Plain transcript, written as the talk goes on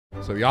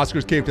So the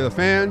Oscars came to the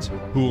fans,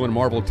 Hulu and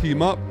Marvel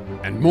team up,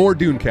 and more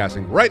Dune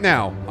casting right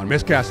now on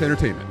Miscast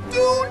Entertainment.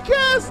 Dune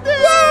casting!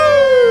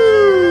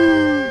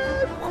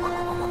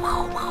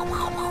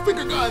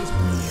 Finger guns!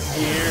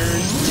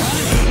 Here's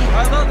Johnny.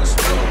 I love the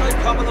smell of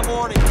napalm in the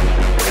morning.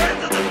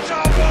 Get to the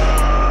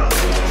chopper!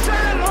 Say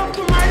hello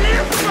to my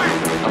little friend!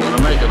 I'm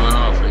gonna make him an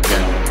offer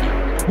again.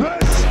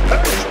 This is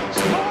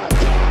Sparta!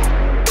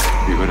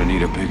 You're gonna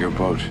need a bigger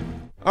boat.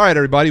 All right,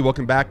 everybody,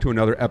 welcome back to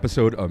another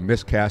episode of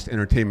Miscast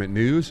Entertainment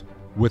News.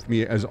 With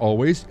me, as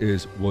always,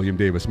 is William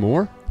Davis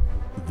Moore.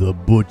 The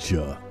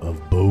Butcher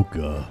of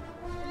Boca.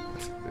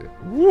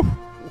 Woo.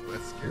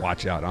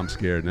 Watch out, I'm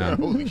scared now.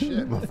 Holy shit,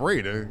 I'm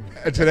afraid.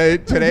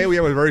 Today we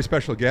have a very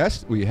special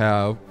guest. We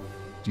have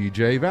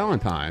DJ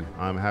Valentine.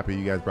 I'm happy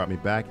you guys brought me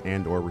back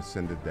and or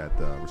rescinded that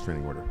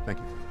restraining order. Thank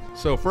you.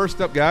 So first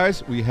up,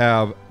 guys, we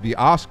have the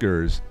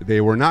Oscars.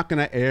 They were not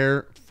going to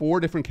air 4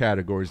 different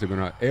categories. They're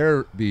going to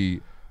air the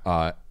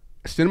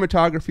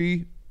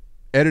cinematography,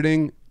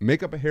 editing,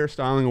 makeup and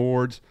hairstyling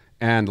awards,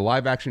 and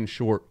live action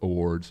short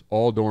awards,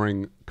 all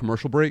during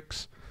commercial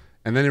breaks.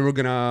 And then they were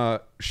going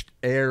to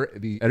air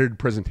the edited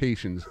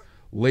presentations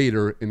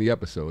later in the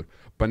episode.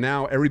 But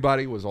now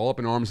everybody was all up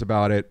in arms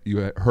about it.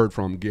 You heard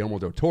from Guillermo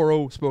del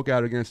Toro spoke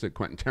out against it.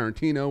 Quentin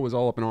Tarantino was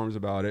all up in arms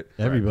about it.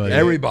 Everybody.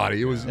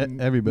 It was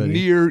everybody.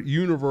 Near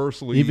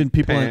universally Even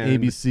people panned. on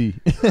ABC.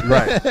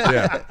 Right,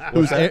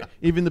 yeah.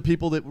 Even the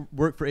people that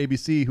work for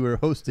ABC who are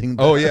hosting.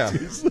 Oh, yeah.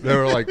 They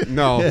were like,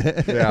 no,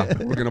 yeah,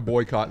 we're going to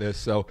boycott this.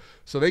 So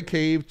they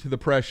caved to the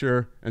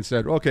pressure and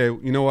said, okay,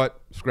 you know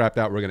what? Scrap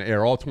that. We're going to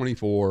air all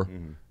 24.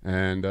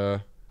 And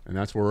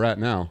that's where we're at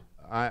now.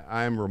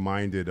 I am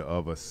reminded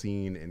of a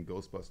scene in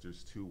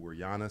Ghostbusters 2 where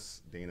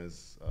Giannis,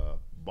 Dana's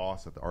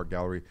boss at the art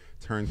gallery,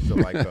 turns to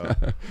like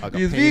a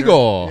He's painter.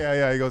 Vigo.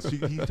 Yeah, he goes.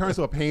 He turns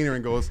to a painter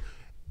and goes,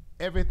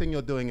 "Everything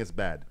you're doing is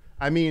bad."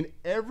 I mean,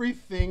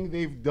 everything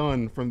they've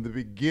done from the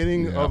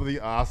beginning of the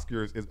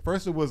Oscars is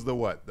first. It was the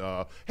what?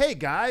 Hey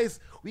guys,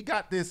 we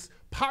got this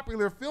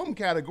popular film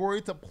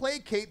category to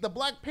placate the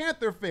Black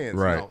Panther fans.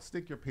 Right. No,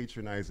 stick your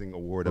patronizing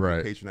award up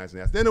your patronizing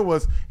ass. Then it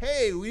was,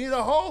 hey, we need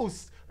a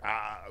host.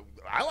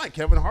 I like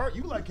Kevin Hart.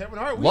 You like Kevin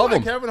Hart. We Love like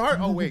him. Kevin Hart.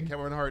 Oh wait,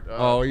 Kevin Hart.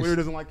 Twitter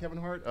doesn't like Kevin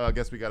Hart. I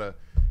guess you gotta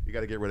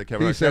get rid of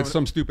Kevin Hart. He said Kevin,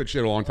 some stupid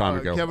shit a long time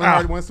ago. Kevin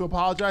Hart wants to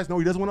apologize. No,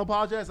 he doesn't want to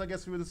apologize. I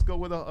guess we would just go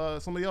with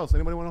somebody else.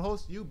 Anybody want to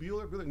host? You,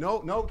 Bueller?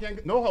 No,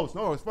 can't. No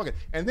host. Fuck it.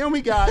 And then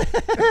we got.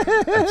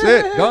 That's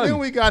it. Done. Then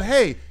we got.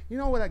 Hey, you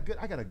know what? I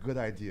got a good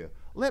idea.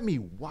 Let me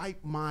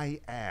wipe my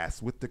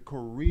ass with the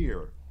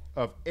career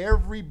of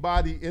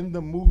everybody in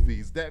the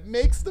movies that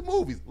makes the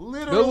movies.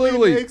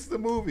 Literally makes the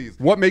movies.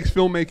 What makes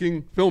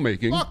filmmaking?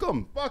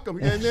 Fuck them.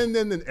 And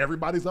then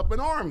everybody's up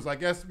in arms, I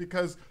guess,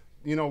 because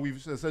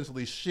we've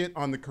essentially shit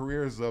on the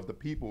careers of the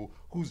people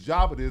whose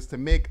job it is to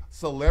make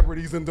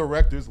celebrities and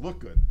directors look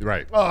good.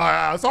 Right.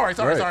 Sorry.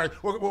 Right.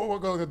 We're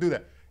going to do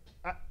that.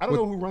 I don't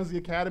know who runs the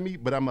Academy,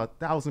 but I'm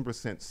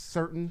 1,000%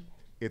 certain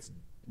it's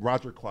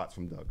Roger Klotz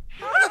from Doug.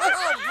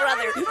 Oh,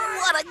 brother,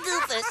 what a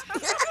goofus.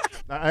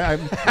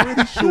 I'm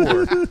pretty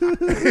sure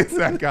it's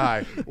that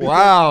guy.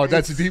 Wow,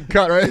 that's a deep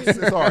cut, right?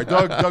 Sorry,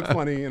 Doug's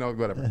funny,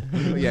 whatever.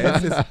 Yeah,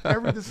 it's just,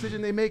 every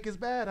decision they make is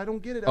bad. I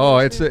don't get it.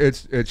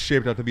 It's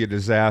shaped out to be a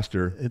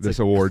disaster this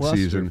award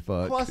season.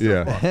 Clusterfuck.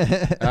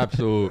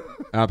 Yeah,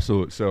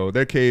 absolute. So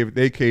they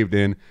caved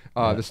in.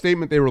 The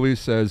statement they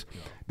released says,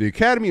 the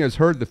Academy has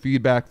heard the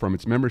feedback from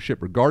its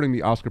membership regarding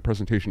the Oscar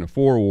presentation of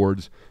 4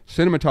 awards: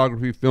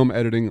 cinematography, film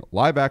editing,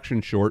 live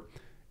action short,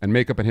 and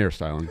makeup and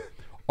hairstyling.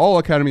 All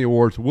Academy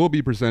Awards will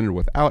be presented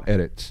without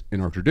edits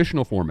in our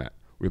traditional format.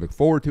 We look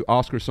forward to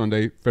Oscar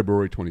Sunday,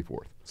 February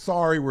 24th.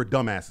 Sorry, we're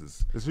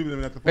dumbasses.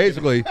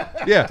 Basically,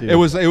 yeah, it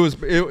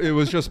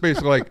was just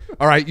basically like,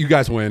 all right, you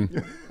guys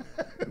win.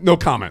 No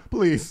comment.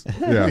 Please.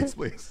 Yeah.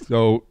 Please.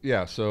 So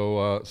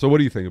what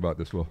do you think about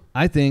this, Will?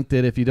 I think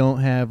that if you don't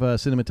have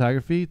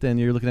cinematography, then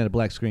you're looking at a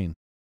black screen.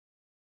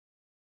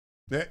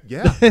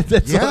 Yeah.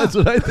 That's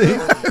what I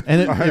think.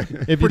 And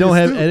if you don't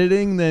have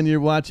editing, then you're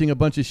watching a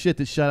bunch of shit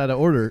that's shot out of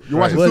order. You're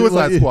watching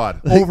Suicide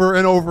Squad over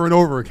and over and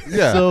over again.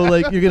 Yeah. So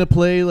you're gonna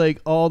play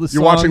all the songs.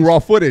 You're watching raw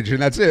footage,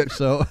 and that's it.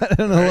 So I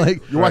don't know,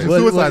 you're watching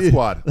Suicide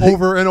Squad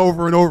over and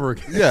over and over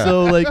again. Yeah.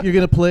 So you're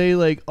gonna play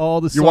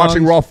all the songs. You're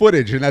watching raw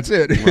footage, and that's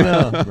it.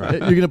 No,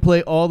 you're gonna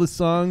play all the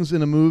songs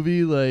in a movie,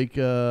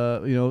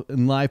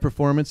 in live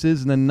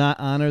performances, and then not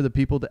honor the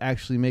people that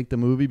actually make the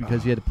movie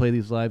because you had to play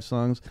these live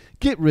songs.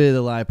 Get rid of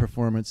the live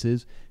performances.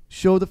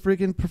 Show the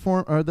freaking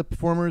the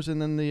performers, and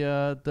then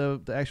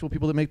the actual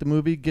people that make the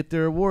movie get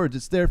their awards.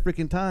 It's their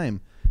freaking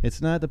time.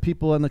 It's not the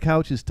people on the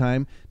couch's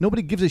time.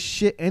 Nobody gives a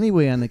shit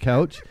anyway on the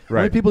couch. The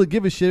only people that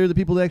give a shit are the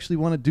people that actually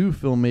want to do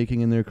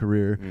filmmaking in their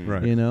career,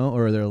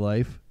 or their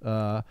life.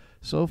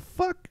 So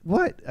fuck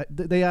what?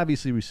 They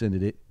obviously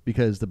rescinded it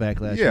because the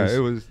backlash. Yeah,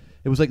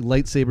 it was like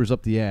lightsabers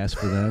up the ass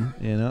for them,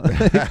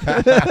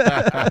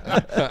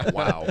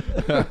 Wow.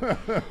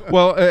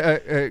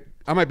 Well,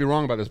 I'm might be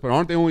wrong about this, but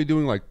aren't they only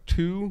doing like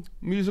 2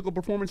 musical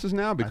performances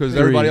now? Because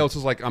think- everybody else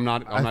is like, I'm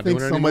not I doing think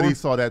it somebody anymore.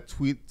 saw that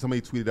tweet.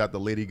 Somebody tweeted out the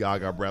Lady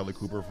Gaga Bradley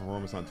Cooper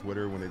performance on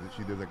Twitter when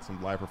she did like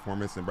some live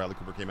performance, and Bradley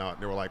Cooper came out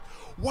and they were like,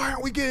 "Why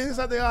aren't we getting this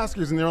at the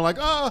Oscars?" And they were like,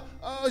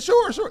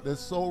 sure." They're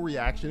so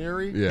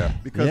reactionary. Yeah.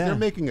 Because Yeah. they're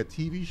making a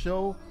TV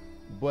show,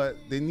 but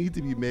they need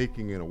to be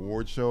making an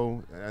award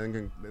show.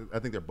 And I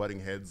think they're butting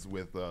heads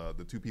with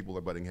the 2 people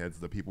are butting heads.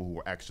 The people who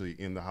are actually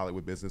in the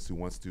Hollywood business who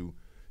wants to,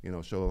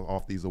 show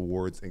off these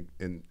awards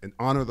and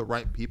honor the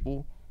right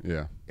people.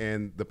 Yeah.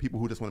 And the people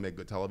who just want to make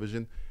good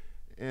television.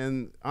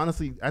 And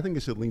honestly, I think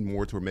it should lean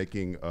more toward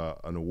making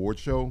an award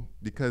show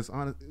because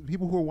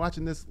people who are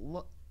watching this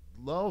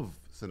love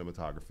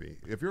cinematography.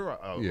 If you're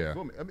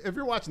if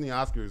you're watching the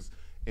Oscars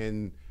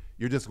and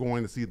you're just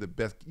going to see the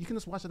best, you can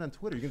just watch it on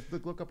Twitter. You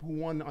can look up who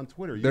won on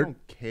Twitter. You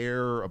don't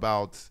care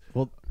about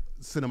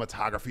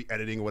cinematography,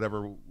 editing, or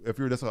whatever. If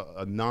you're just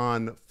a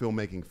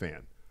non-filmmaking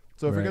fan.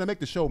 So if you're gonna make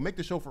the show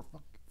for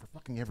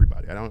fucking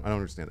everybody. I don't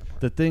understand that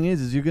part. The thing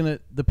is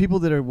the people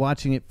that are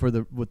watching it for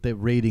what the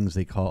ratings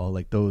they call,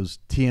 like those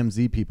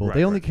TMZ people,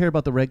 they only care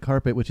about the red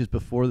carpet, which is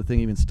before the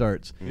thing even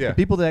starts. Yeah. The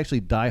people that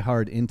actually die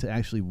hard into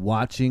actually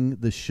watching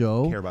the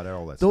show, Care about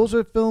all that those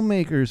stuff. are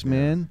filmmakers,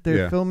 man. They're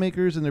Yeah.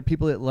 filmmakers, and they're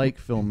people that like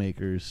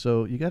filmmakers.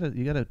 So you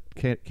gotta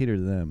cater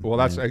to them. Well,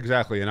 that's man.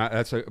 exactly, and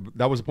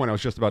that was the point I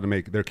was just about to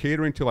make. They're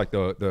catering to like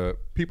the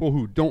people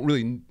who don't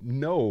really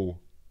know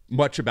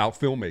much about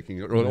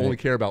filmmaking or only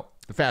care about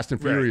the Fast and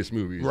Furious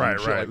movies, and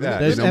shit like that.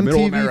 There's Middle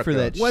MTV America. for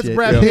that What's shit.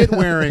 Brad Pitt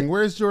wearing?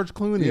 Where's George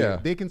Clooney? Yeah.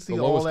 They can see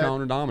The all lowest that.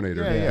 common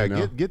denominator. Yeah. you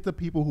know? Get the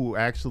people who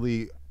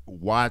actually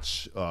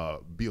watch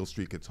Beale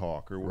Street Could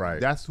Talk.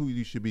 That's who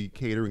you should be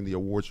catering the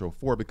award show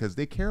for because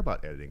they care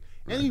about editing.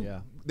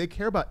 They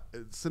care about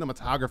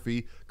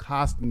cinematography,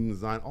 costume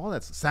design, all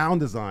that, sound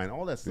design,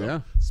 all that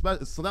stuff.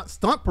 So that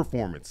stunt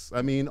performance.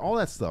 I mean, all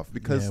that stuff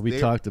because we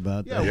talked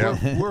about that.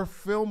 Yeah, we're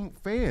film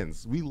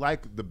fans. We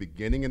like the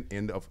beginning and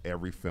end of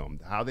every film.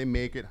 How they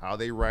make it, how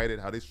they write it,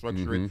 how they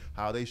structure it,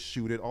 how they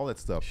shoot it, all that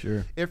stuff.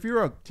 Sure. If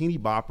you're a teeny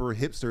bopper,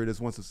 hipster that just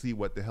wants to see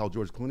what the hell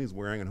George Clooney's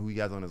wearing and who he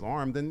has on his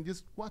arm, then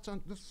just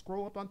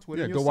scroll up on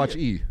Twitter. Yeah, and go you'll watch see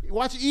E. it.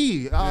 Watch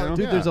E.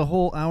 Dude, there's a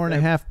whole hour and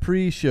a half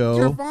pre-show.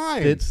 You're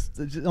fine. It's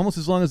almost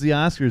as long as the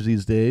Oscars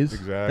these days.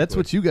 Exactly. That's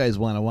what you guys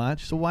want to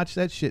watch. So watch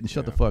that shit and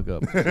shut the fuck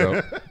up.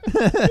 So,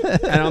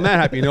 and on that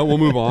happy note, we'll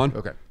move on.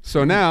 Okay.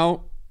 So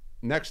now,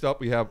 next up,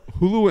 we have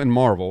Hulu and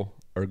Marvel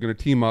are going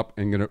to team up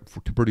and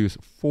to produce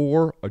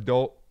 4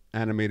 adult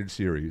animated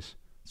series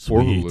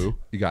for Sweet. Hulu.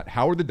 You got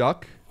Howard the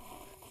Duck.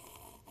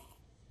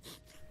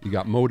 You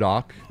got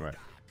MODOK. Right.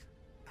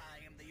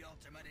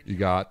 You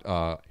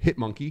got Hit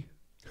Monkey.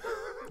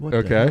 What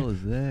Okay. the hell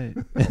is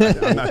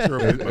that? I'm not sure.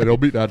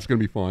 That's going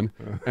to be fun.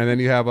 And then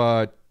you have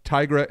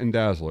Tigra and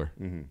Dazzler.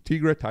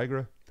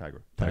 Tigra.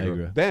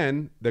 Tigra.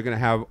 Then they're going to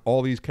have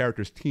all these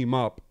characters team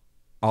up,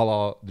 a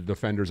la the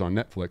Defenders on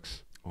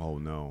Netflix, Oh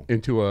no.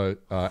 into a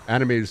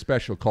animated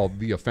special called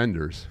The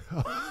Offenders.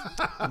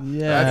 That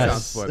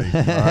Yes. sounds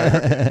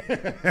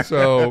funny.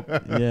 So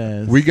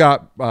Yes. we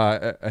got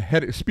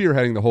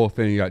spearheading the whole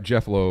thing. You got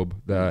Jeff Loeb,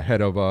 the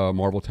head of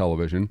Marvel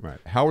Television. Right.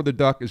 Howard the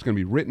Duck is going to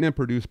be written and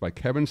produced by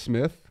Kevin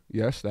Smith.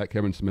 Yes, that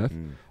Kevin Smith.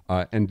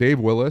 And Dave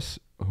Willis,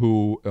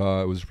 who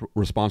was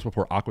responsible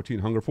for Aqua Teen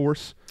Hunger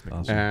Force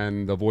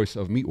and the voice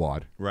of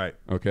Meatwad. Right.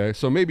 Okay,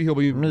 so maybe he'll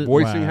be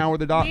voicing Meatwad. Howard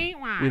the Duck.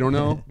 We don't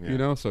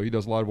know, so he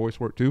does a lot of voice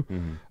work too.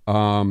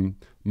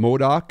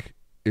 MODOK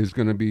is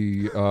going to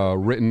be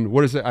written.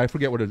 What is it? I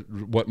forget what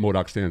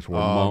MODOK stands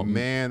for.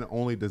 Man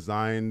only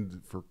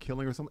designed for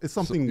killing or something. It's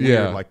something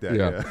weird like that.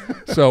 Yeah.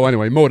 So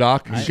anyway,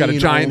 MODOK, he's got a Machine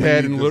giant only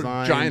head and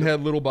designed. giant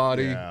head, little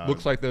body. Yeah.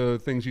 Looks like the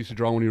things you used to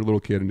draw when you were a little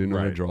kid and didn't know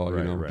how to Right, draw.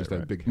 right, Just right.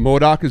 that big.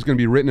 MODOK is going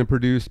to be written and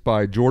produced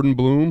by Jordan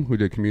Bloom, who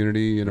did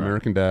Community and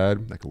American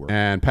Dad, That could work.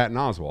 and Patton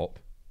Oswalt,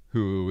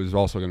 who is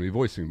also going to be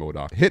voicing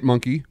MODOK. Hit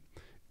Monkey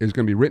is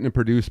going to be written and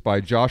produced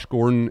by Josh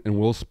Gordon and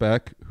Will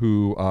Speck,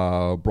 who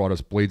brought us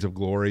Blades of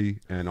Glory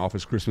and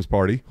Office Christmas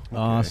Party.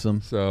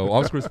 Awesome. So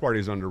Office Christmas Party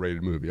is an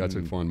underrated movie. That's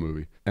a fun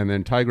movie. And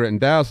then Tigra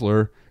and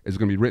Dazzler is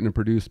going to be written and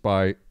produced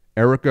by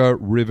Erica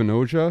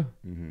Rivenoja,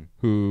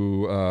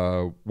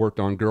 who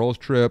worked on Girls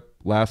Trip,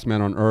 Last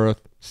Man on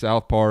Earth,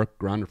 South Park,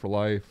 Grounded for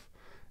Life,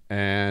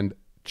 and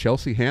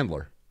Chelsea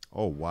Handler.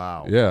 Oh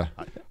wow. Yeah.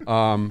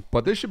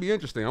 But this should be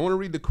interesting. I want to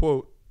read the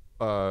quote.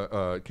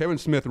 Kevin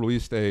Smith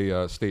released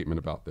a statement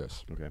about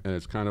this. Okay. And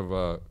it's kind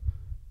of,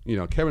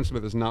 Kevin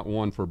Smith is not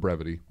one for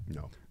brevity.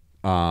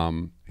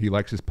 No. He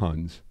likes his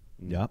puns.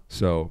 Yep.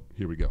 So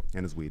here we go.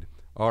 And his weed.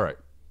 All right.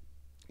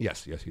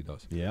 Yes, he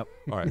does. Yep.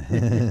 All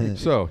right.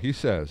 So he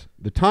says,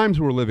 the times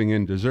we're living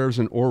in deserves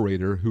an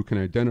orator who can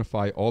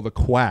identify all the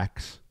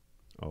quacks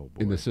Oh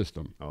boy. in the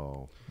system.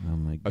 Oh. Oh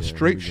my God. A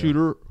straight Here we go.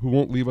 shooter who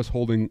won't leave us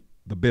holding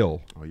the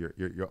bill. Oh,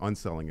 you're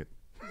unselling it.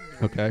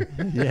 Okay.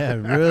 Yeah,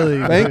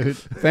 really. dude.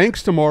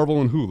 Thanks to Marvel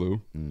and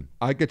Hulu,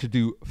 I get to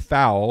do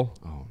foul.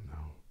 Oh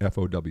no.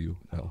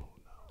 F-O-W-L.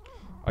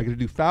 I get to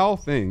do foul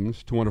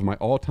things to one of my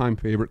all-time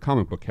favorite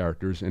comic book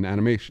characters in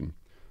animation.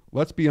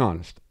 Let's be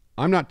honest.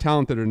 I'm not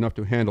talented enough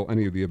to handle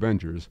any of the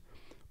Avengers,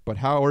 but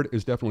Howard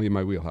is definitely in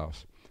my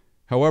wheelhouse.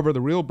 However,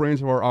 the real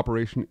brains of our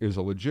operation is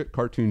a legit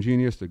cartoon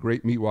genius, the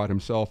great meatwad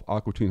himself,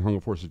 Aqua Teen Hunger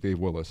Force's Dave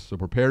Willis. So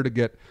prepare to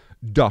get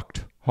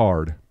ducked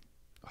hard.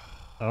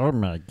 Oh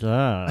my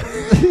God.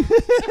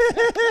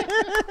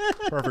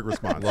 Perfect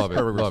response. Love it.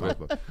 Perfect Love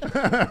response.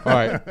 All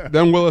right.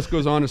 Then Willis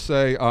goes on to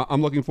say,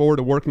 I'm looking forward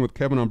to working with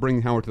Kevin on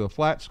bringing Howard to the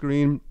flat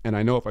screen, and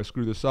I know if I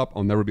screw this up,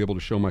 I'll never be able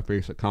to show my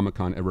face at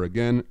Comic-Con ever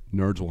again.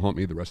 Nerds will haunt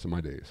me the rest of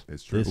my days.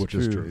 It's true. Which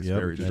is true. It's Yep,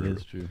 very that true.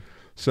 is true.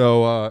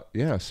 So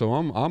so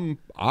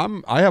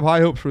I have high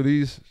hopes for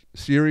these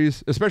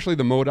series, especially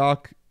the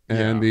MODOK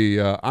and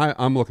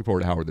I'm looking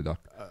forward to Howard the Duck.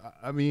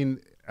 I mean,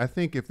 I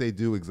think if they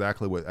do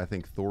exactly what I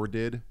think Thor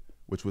did,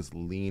 which was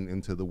lean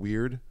into the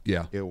weird,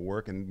 it'll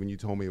work. And when you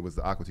told me it was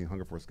the Aqua Teen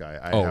Hunger Force guy,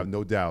 I have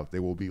no doubt they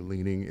will be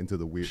leaning into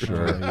the weird.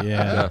 Sure.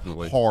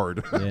 Definitely.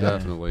 Hard. Yeah.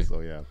 Definitely.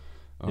 So, yeah.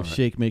 If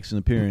Shake makes an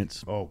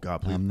appearance, oh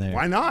God, please. I'm there.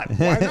 Why not?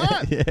 Why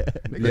not? Yeah,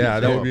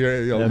 that would be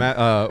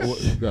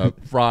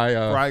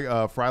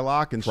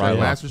Frylock and Frylock,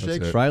 Master that's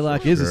Shake. it.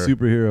 Frylock is a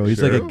superhero.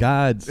 He's like a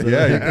god. So.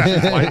 Yeah,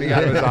 he's lightning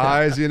out of his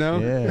eyes, you know?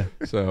 Yeah.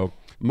 So,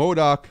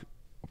 MODOK,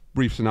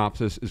 brief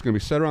synopsis, is going to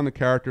be set around the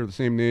character of the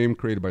same name,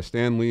 created by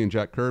Stan Lee and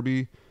Jack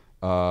Kirby.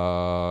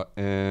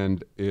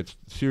 And its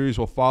series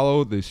will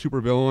follow the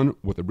supervillain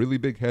with a really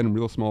big head and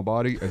real small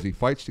body as he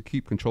fights to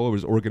keep control of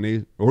his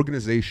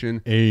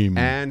organization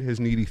and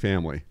his needy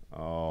family.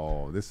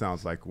 Oh, this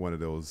sounds like one of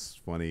those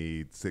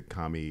funny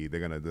sitcom-y. They're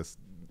gonna just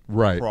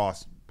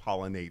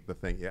cross-pollinate the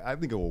thing. Yeah, I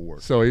think it will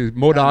work. So he's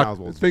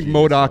MODOK. Think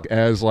MODOK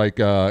as like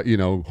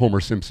Homer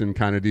Simpson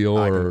kind of deal,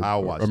 or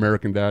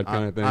American Dad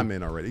kind of thing. I'm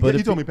in already. But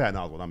he told me Patton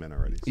Oswalt. I'm in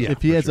already. So. Yeah,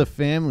 if he has a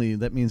family,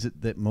 that means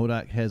that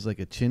MODOK has like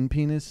a chin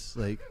penis.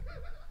 Like,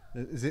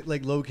 is it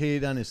like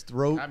located on his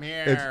throat? I'm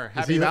here.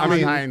 Happy Is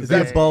Valentine's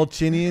that Day. bald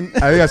chinian?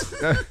 I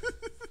think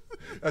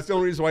that's the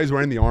only reson why he's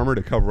wearing the armor,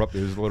 to cover up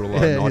his little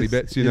naughty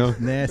bits, you know.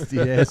 Nasty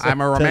ass.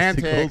 I'm a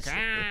romantic.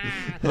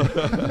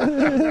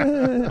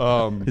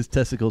 His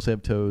testicles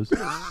have toes.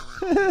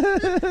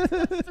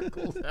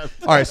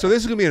 All right, so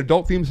this is gonna be an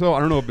adult theme. So I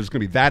don't know if it's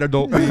gonna be that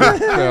adult theme.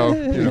 So,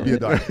 Please be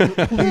adult.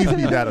 Please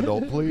be that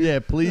adult, please. Yeah,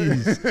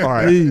 please. all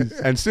right. Please.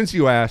 And since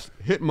you asked,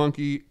 Hit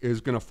Monkey is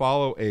gonna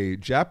follow a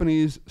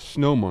Japanese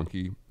snow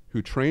monkey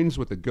who trains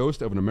with the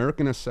ghost of an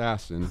American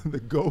assassin. The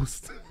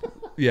ghost.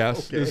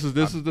 Yes, Okay.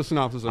 this is the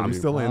synopsis. I'm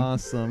still in.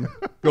 Awesome.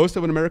 Ghost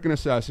of an American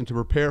assassin to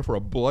prepare for a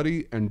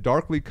bloody and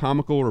darkly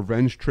comical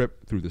revenge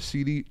trip through the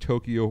seedy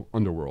Tokyo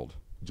underworld.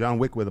 John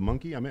Wick with a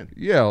monkey. I'm in.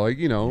 Yeah, like,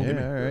 you know,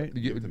 Yeah, all right.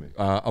 Give it to me.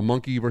 A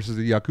monkey versus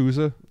the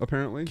Yakuza,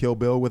 apparently. Kill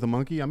Bill with a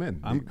monkey. I'm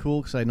in. I'm cool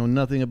because I know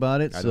nothing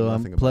about it, I know so nothing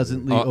I'm about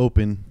pleasantly it.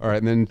 open. All right,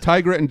 and then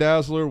Tigret and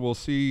Dazzler will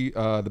see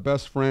the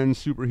best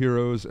friends,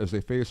 superheroes, as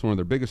they face one of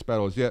their biggest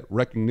battles yet,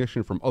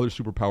 recognition from other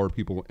superpowered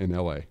people in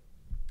L.A.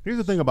 Here's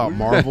the thing about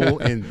Marvel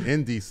and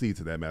DC,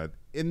 to that matter.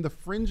 In the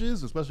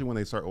fringes, especially when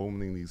they start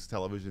owning these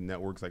television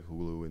networks like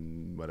Hulu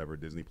and whatever,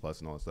 Disney Plus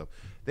and all that stuff,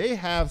 they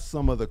have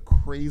some of the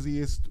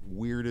craziest,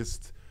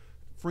 weirdest,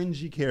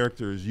 fringy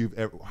characters you've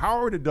ever.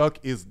 Howard the Duck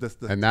is the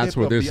And that's tip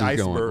where of this the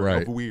is going, iceberg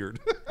right. of weird.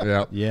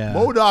 Yeah. Yeah.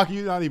 MODOK,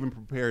 you're not even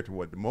prepared to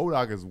what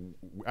MODOK is.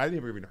 I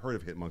never even heard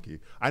of Hit Monkey.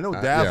 I know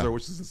Dazzler, yeah.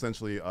 which is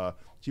essentially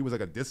she was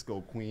like a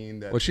disco queen.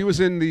 That Well, she was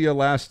in the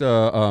last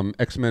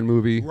X-Men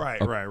movie.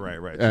 right.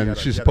 And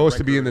she's supposed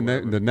to be in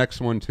the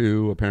next one,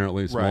 too,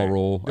 apparently. Small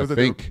role, There was I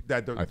think.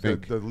 the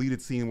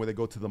deleted scene where they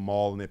go to the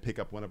mall and they pick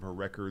up one of her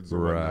records or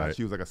whatnot. Right.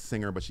 She was like a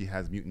singer, but she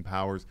has mutant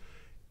powers.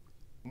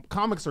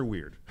 Comics are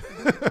weird.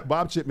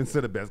 Bob Chipman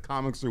said it best.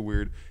 Comics are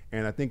weird,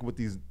 and I think with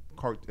these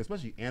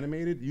especially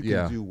animated, you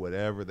can do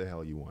whatever the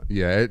hell you want.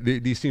 Yeah,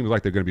 these seem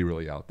like they're going to be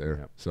really out there.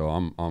 Yeah. So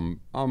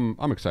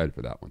I'm excited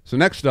for that one. So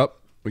next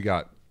up, we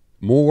got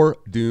more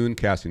Dune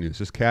casting news.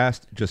 This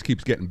cast just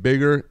keeps getting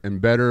bigger and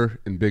better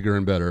and bigger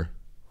and better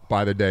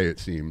by the day, it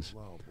seems.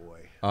 Oh boy.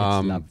 It's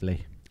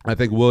lovely. I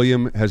think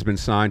William has been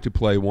signed to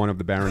play one of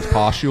the Baron's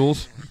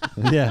pustules.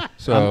 Yeah.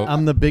 So-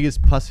 I'm the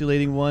biggest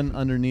pussulating one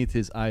underneath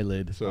his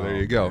eyelid. So there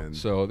you go. man.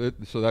 So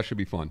that should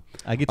be fun.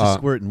 I get to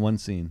squirt in one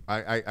scene.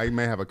 I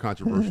may have a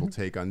controversial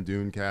take on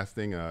Dune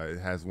casting. It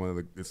has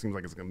it seems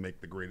like it's going to make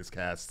the greatest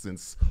cast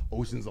since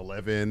Ocean's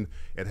 11.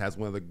 It has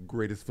one of the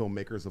greatest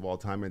filmmakers of all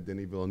time,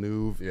 Denis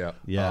Villeneuve. Yeah.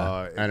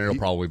 Yeah. And it'll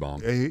probably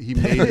bomb. He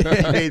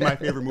made my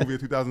favorite movie of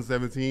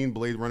 2017,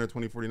 Blade Runner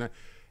 2049.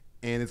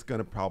 And it's going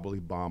to probably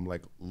bomb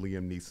like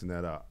Liam Neeson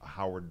at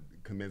Howard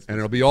Kaminsky. And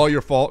it'll be all your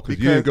fault because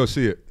you didn't go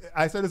see it.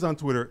 I said this on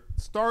Twitter.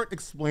 Start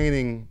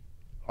explaining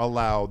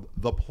aloud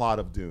the plot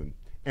of Dune.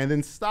 And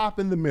then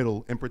stop in the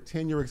middle and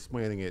pretend you're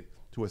explaining it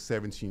to a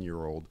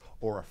 17-year-old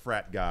or a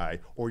frat guy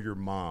or your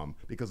mom.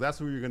 Because that's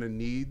who you're going to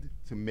need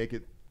to make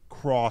it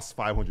cross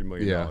 $500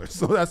 million. Yeah.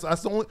 So that's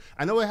the only.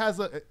 I know it has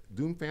a.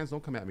 Dune fans,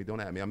 don't come at me. Don't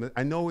at me.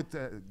 I know it's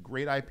a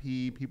great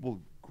IP, people,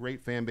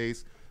 great fan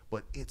base.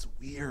 But it's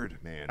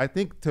weird, man. I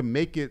think to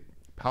make it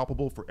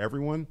palpable for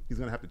everyone, he's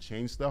going to have to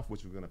change stuff,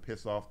 which is going to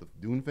piss off the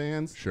Dune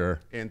fans.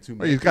 Sure. And to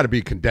Well, he's got to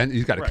be condensed.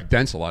 He's got to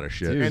condense a lot of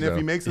shit. and if so.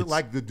 he makes it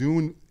like the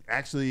Dune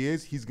actually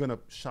is, he's gonna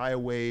shy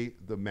away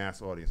the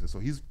mass audiences. So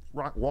he's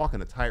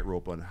walking a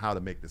tightrope on how to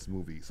make this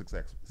movie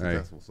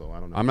successful. So I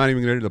don't know. I'm not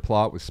even getting into the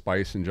plot with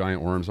spice and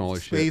giant worms and all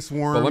this shit. Space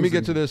worms. But let me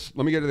get to this.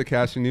 Let me get to the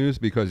casting news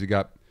because you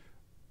got,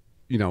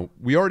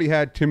 we already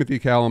had Timothy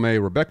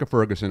Chalamet, Rebecca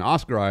Ferguson,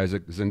 Oscar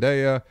Isaac,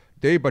 Zendaya,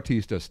 Dave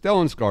Bautista,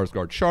 Stellan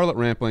Skarsgård, Charlotte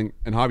Rampling,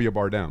 and Javier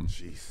Bardem,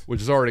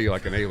 which is already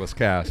like an A-list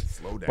cast.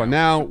 Slow down. But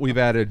now we've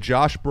added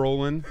Josh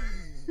Brolin.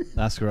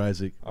 Oscar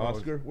Isaac.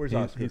 Oscar? Where's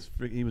Oscar?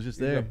 He was just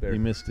there. up there. You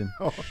missed him.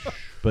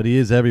 But he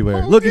is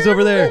everywhere. Look, he's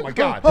over there. Oh, my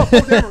God.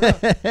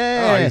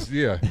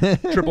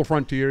 Triple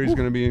Frontier. He's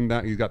going to be in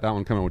that. He's got that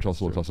one coming, which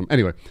also looks awesome.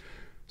 Anyway,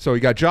 so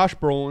you got Josh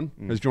Brolin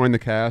has joined the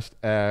cast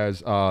as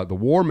the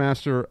War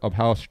Master of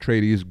House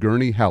Atreides,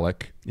 Gurney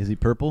Halleck. Is he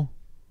purple?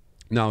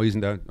 No, he's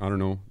in that. I don't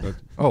know.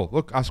 Oh,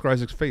 look, Oscar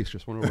Isaac's face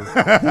just went over.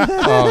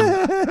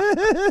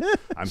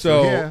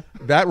 So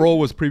that role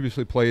was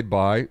previously played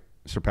by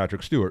Sir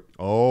Patrick Stewart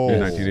in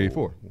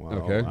 1984. Wow,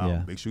 okay. wow. Yeah.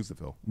 Big shoes to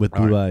fill. With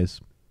blue eyes.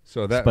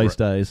 So that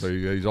Spiced eyes. So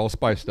he's all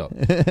spiced up.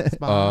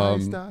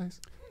 Spiced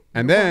eyes.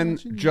 And then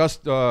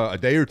just a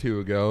day or two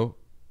ago,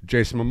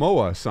 Jason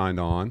Momoa signed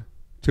on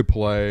to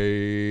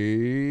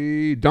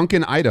play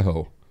Duncan,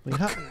 Idaho.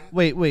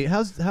 Wait.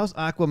 How's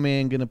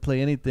Aquaman gonna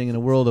play anything in a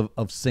world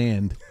of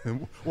sand?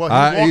 Well,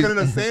 he's walking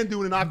in a sand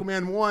dune in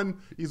Aquaman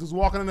 1. He was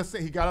walking in the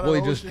sand. He got out of the Will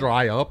he ocean. just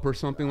dry up or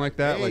something like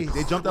that? Hey, Like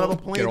they jumped out of a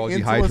plane get all into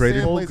dehydrated. a The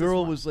sand old place.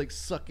 girl was like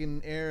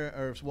sucking air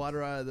or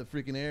water out of the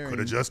freaking air. Could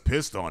have just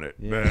pissed on it.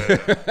 Yeah.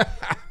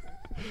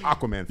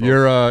 Aquaman. Folks.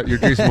 Your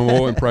Jason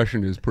Momoa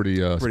impression is pretty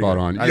spot good.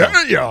 on. I know.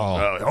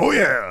 Oh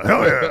yeah,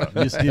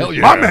 hell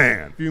yeah, my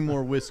man. A few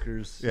more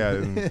whiskers.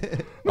 Yeah.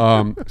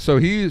 So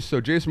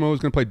Jason Momoa is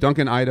going to play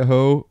Duncan,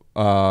 Idaho.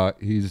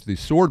 He's the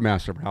sword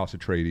master of House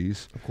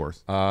Atreides, Of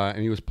course. and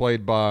he was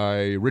played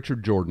by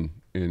Richard Jordan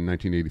in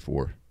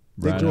 1984.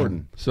 Big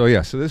Jordan.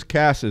 So so this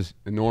cast is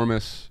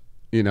enormous.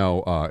 It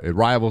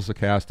rivals the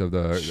cast of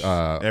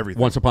the Everything.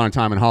 Once Upon a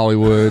Time in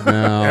Hollywood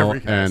now, Every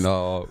cast. and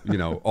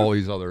all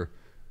these other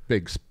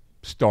big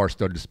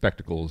star-studded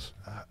spectacles.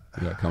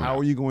 Coming How out.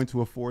 are you going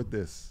to afford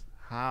this?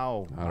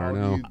 How? I don't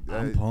know.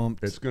 I'm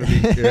pumped. It's going to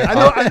be.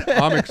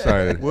 I'm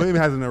excited. William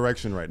has an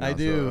erection right now. I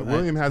do. So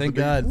William has thank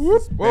the God.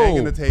 big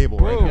banging the table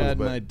right Whoa. now. God,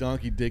 but my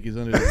donkey dick is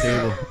under the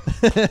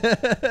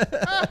table.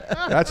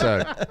 That's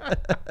a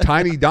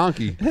tiny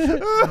donkey.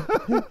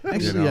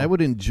 Actually, I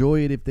would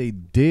enjoy it if they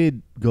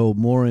did go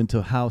more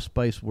into how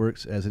Spice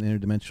works as an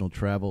interdimensional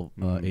travel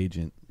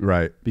agent,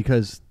 Right.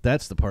 because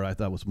that's the part I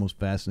thought was most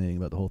fascinating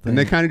about the whole thing. And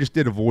they kind of just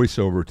did a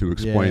voiceover to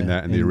explain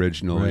that in the and-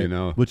 original,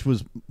 right, which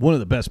was one of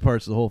the best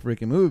parts of the whole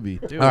freaking movie.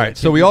 All right,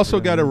 so we also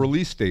got a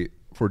release date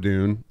for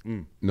Dune,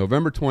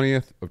 November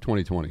 20th of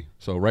 2020.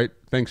 So right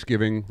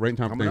Thanksgiving, right in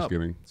time for coming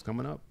Thanksgiving. up. It's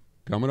coming up.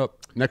 Coming up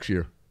next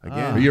year.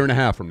 Again. A year and a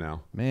half from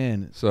now.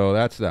 Man, So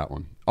that's that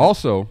one.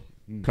 Also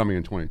coming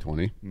in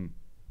 2020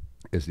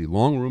 is the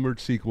long-rumored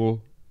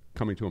sequel,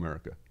 Coming to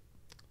America.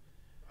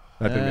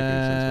 That didn't make any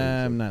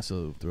sense. I'm not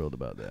so thrilled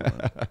about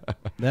that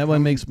one. That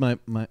one makes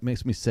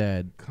makes me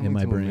sad Coming in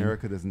my to brain.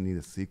 America doesn't need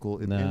a sequel.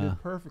 It Nah.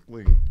 ended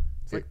perfectly.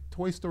 It's like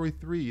Toy Story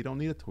 3. You don't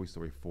need a Toy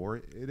Story 4.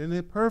 It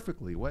ended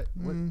perfectly. What?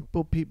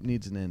 Bo Peep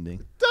needs an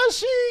ending. Does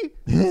she?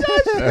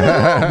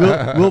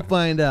 We'll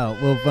find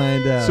out. We'll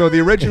find out. So the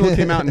original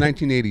came out in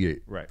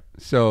 1988. Right.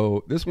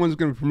 So this one's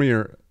going to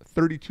premiere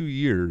 32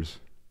 years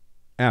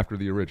after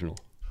the original.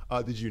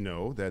 Did you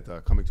know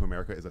that Coming to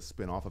America is a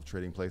spin-off of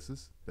Trading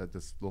Places? That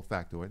this little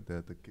factoid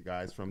that the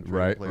guys from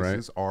Trading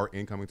Places are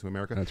in Coming to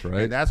America. That's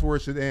right. And that's where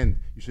it should end.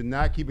 You should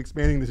not keep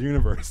expanding this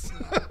universe.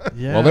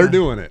 yeah. Well, they're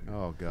doing it.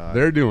 Oh God.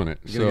 They're doing it.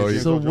 You gonna So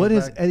get So Jones what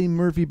has back? Eddie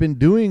Murphy been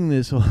doing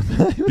this whole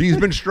time? he's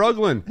been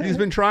struggling. He's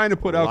been trying to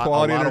put out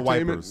quality a lot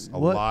entertainment. Of wipers. A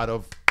What? lot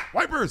of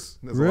wipers.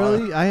 There's a lot of-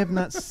 Really? I have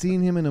not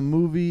seen him in a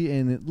movie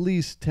in at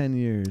least 10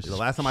 years. The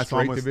last time I saw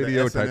him was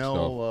Straight-to-video the type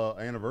SNL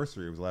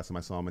anniversary. It was the last time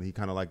I saw him, and he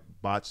kind of like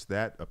botched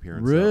that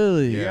appearance.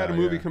 Really? He Yeah, had a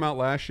movie yeah. come out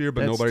last year,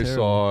 but That's nobody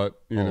terrible. saw it.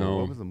 You Oh, know,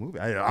 what was the movie?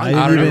 I I didn't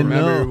don't even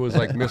remember. know. It was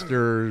like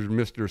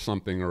Mr.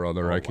 something or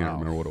other. I can't wow.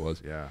 remember what it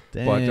was. Yeah.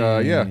 But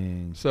yeah,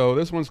 Dang. so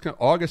this one's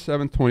August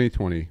 7th,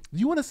 2020. Do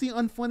you want to see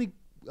unfunny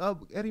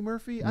Eddie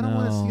Murphy? I don't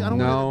want to see. I don't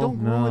No. want. Don't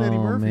ruin Eddie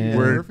No, Murphy. man. Eddie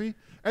We're- Murphy.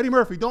 Eddie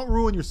Murphy, don't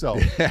ruin yourself.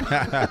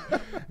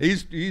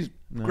 He's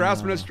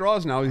grasping at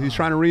straws now. He's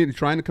trying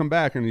to come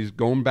back, and he's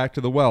going back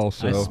to the well.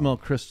 So I smell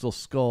Crystal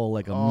Skull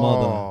like a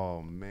mother.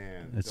 Oh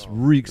man, It Oh,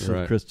 reeks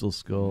Right. of Crystal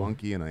Skull.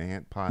 monkey and an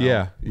ant pile.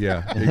 yeah,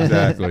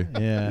 exactly.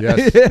 Yeah.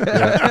 Yes.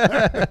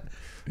 Yeah.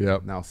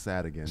 Yep. Now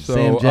sad again. So,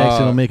 Sam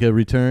Jackson will make a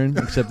return,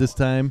 except this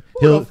time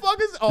Who the fuck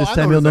is? Oh, this I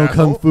time know he'll know this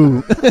kung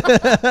asshole.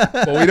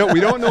 fu. Well, we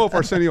don't know if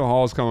Arsenio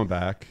Hall is coming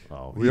back.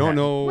 Oh, we don't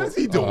know. What is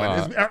he doing?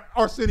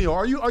 Arsenio,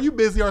 are you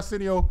busy,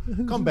 Arsenio?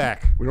 Come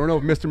back. We don't know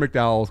if Mr.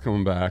 McDowell is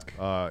coming back.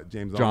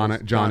 James John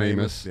Amos.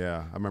 Amos.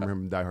 Yeah, I remember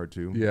him in Die Hard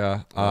 2.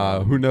 Yeah.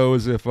 Who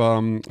knows if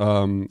Some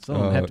of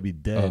them have to be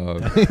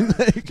dead.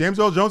 James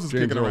Earl Jones is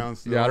kicking Earl- around.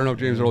 Still. Yeah, I don't know if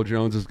James Earl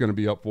Jones is going to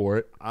be up for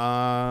it. Who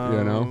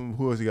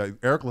else he got?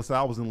 Eric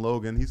LaSalle was in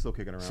Logan. He's still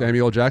kicking around.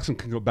 Samuel Jackson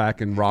can go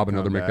back and rob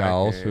another Come back,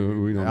 McDowell's. and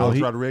Who we don't know.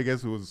 Alex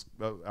Rodriguez, who who was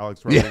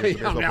Alex Rodriguez, the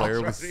baseball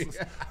player, was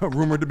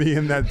rumored to be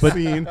in that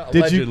scene.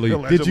 Did you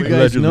Allegedly.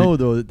 guys know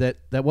though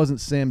that wasn't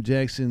Sam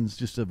Jackson's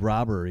just a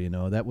robber? You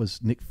know, that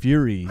was Nick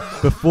Fury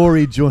before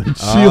he joined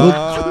Shield.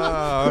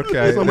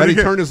 Okay. Then he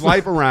turned his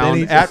life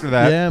around after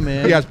that. Yeah,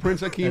 man. He has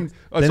Prince Hakeem.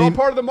 It's all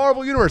part of the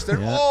Marvel universe.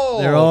 They're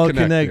all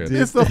connected.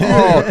 It's the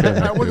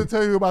I want to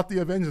tell you about the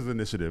Avengers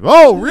Initiative.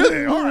 Oh,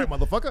 really? All right,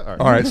 motherfucker.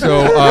 All right,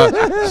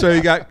 so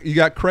you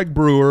got Craig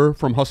Brewer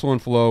from Hustle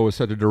and Flow is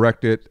set to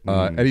direct it.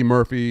 Eddie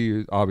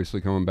Murphy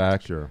obviously coming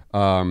back. Sure.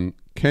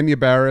 Kenya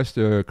Barris,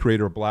 the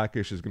creator of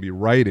Blackish, is going to be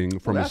writing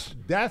from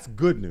that's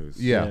good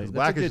news. Yeah.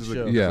 Blackish is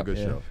a good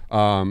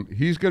show.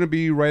 He's going to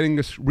be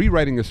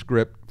rewriting a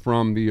script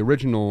from the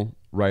original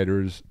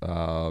writers,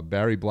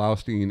 Barry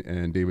Blaustein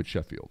and David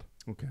Sheffield.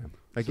 Okay.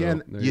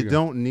 Again, So, you go.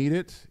 don't need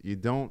it. You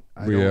don't.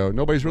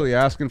 Nobody's really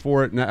asking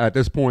for it at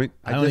this point.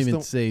 I don't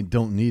even say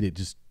don't need it.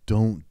 Just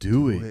don't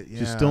do it.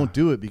 Just don't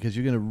do it because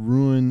you're going to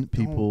ruin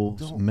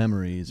people's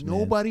memories. Man.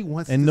 Nobody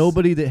wants. And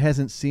nobody that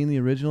hasn't seen the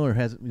original or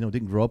hasn't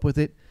didn't grow up with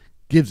it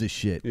gives a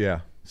shit. Yeah.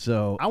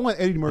 So I want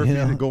Eddie Murphy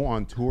to go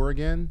on tour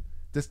again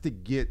just to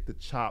get the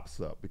chops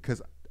up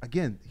because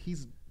again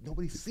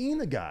nobody's seen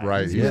the guy.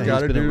 Right. He's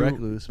got been a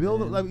recluse.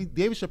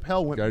 David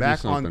Chappelle went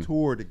back on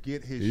tour to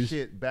get his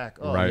shit back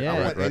up. Right.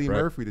 I want Eddie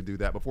Murphy to do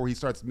that before he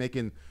starts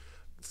making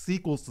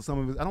sequels to some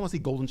of his. I don't want to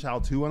see Golden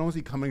Child 2. I don't want to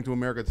see Coming to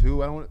America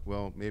 2. I don't.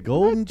 Well, maybe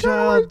Golden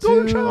Child 2.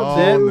 Oh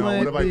no!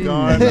 What have I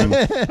done?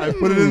 I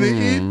put it in the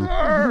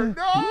ether.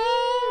 No.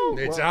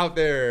 It's out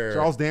there.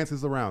 Charles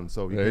dances around,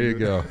 so there you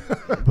go.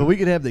 But we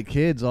could have the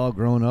kids all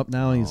grown up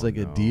now. And he's like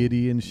a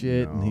deity and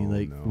shit, and he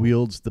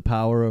wields the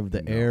power of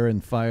the air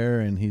and fire,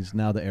 and he's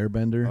now the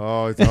airbender.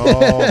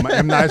 My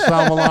M. Night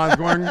Shyamalan's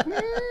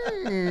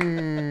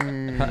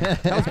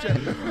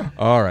going.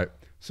 All right.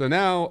 So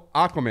now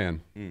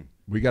Aquaman.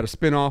 We got a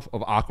spin-off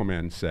of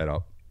Aquaman set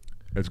up.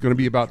 It's going to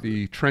be about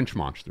the trench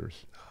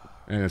monsters,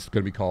 and it's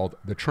going to be called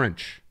The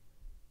Trench,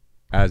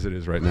 as it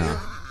is right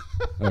now.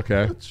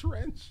 Okay. The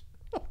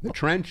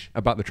Trench,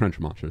 about the trench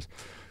monsters.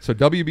 So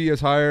WB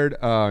has hired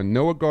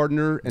Noah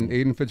Gardner and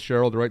Aiden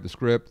Fitzgerald to write the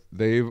script.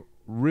 They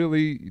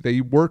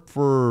worked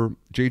for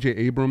J.J.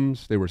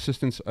 Abrams. They were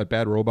assistants at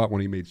Bad Robot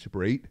when he made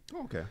Super 8.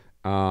 Okay.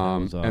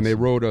 Awesome. And they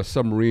wrote a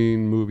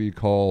submarine movie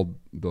called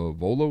The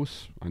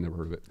Volos. I never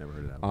heard of it. Never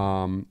heard of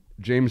that.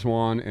 James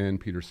Wan and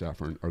Peter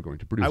Safran are going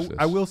to produce this.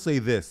 I will say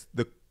this: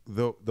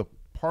 the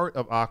part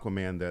of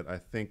Aquaman that I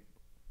think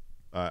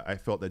I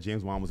felt that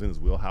James Wan was in his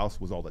wheelhouse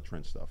was all the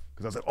trench stuff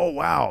because I was like, oh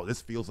wow,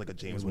 this feels like a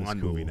James Wan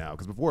movie now.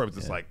 Because before it was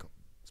just like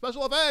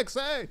special effects,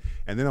 hey,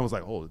 and then I was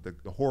like, oh, the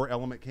horror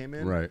element came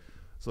in, right?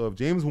 So if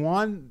James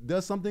Wan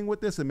does something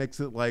with this, it makes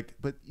it like,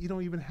 but you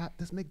don't even have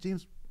just make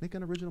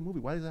an original movie.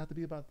 Why does it have to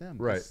be about them?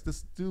 Right.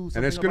 Just do something.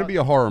 And it's going to be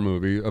a horror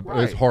movie,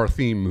 a horror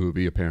theme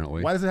movie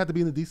apparently. Why does it have to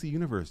be in the DC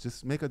universe?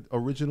 Just make an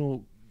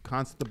original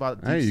concept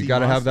about. Hey, DC you got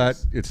to have that.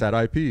 monsters. It's that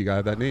IP. You got to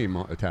have that name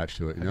attached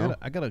to it. You know.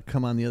 I gotta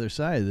come on the other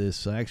side of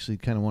this. I actually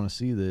kind of want to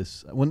see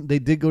this. When they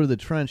did go to the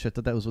trench, I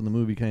thought that was when the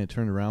movie kind of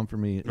turned around for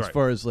me. As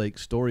far as like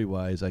story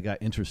wise, I got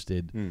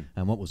interested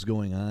on what was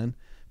going on.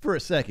 For a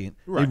second,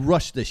 they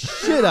rushed the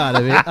shit out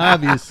of it.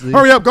 Obviously,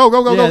 hurry up, go,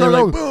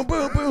 like, boom,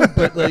 boom, boom.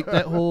 But like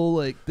that whole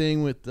like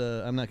thing with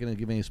I'm not gonna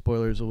give any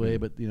spoilers away,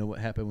 but you know what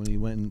happened when he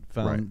went and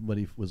found what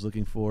he was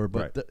looking for.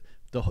 But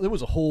there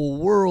was a whole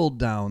world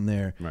down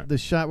there. Right. The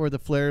shot where the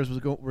flares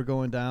were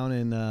going down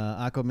and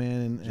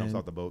Aquaman and jumps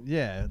out the boat.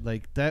 Yeah,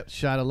 like that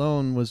shot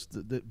alone was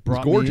that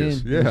brought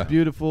gorgeous. me in. It was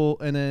beautiful.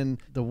 And then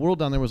the world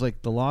down there was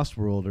like the Lost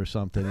World or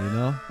something. You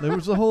know, there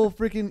was a whole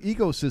freaking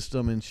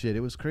ecosystem and shit.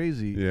 It was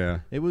crazy. Yeah,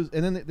 it was.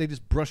 And then they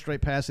just brushed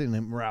right past it and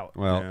then we're out.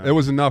 Well, it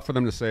was enough for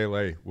them to say,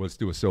 "Hey, let's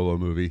do a solo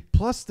movie."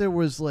 Plus, there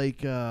was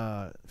like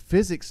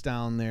physics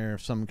down there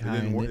of some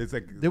kind. It's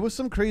like there was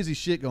some crazy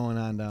shit going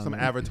on down some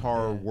there.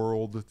 Avatar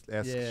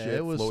world-esque shit,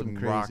 it was floating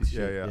some crazy rocks.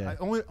 shit. Yeah.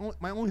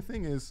 My only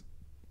thing is,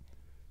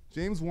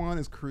 James Wan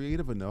is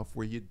creative enough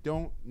where you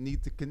don't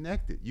need to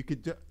connect it. You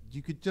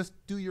could just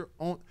do your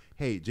own.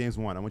 Hey, James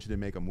Wan, I want you to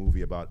make a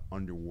movie about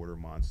underwater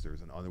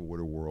monsters and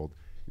underwater world.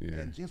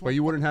 Yeah, but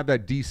you wouldn't have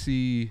that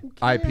DC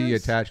IP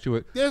attached to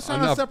it. They're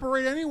trying to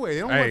separate anyway.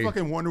 They don't want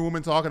fucking Wonder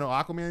Woman talking to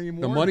Aquaman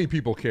anymore. The money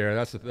people care.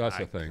 That's the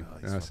thing.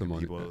 That's the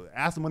money. People.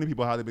 Ask the money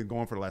people how they've been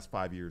going for the last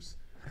 5 years.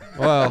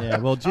 Well,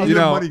 you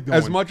know,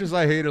 as much as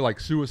I hated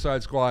like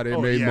Suicide Squad, it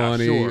made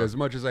money. Sure. As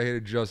much as I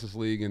hated Justice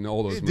League and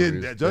all those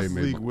movies, Justice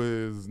League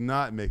was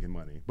not making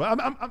money. But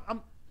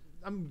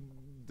I'm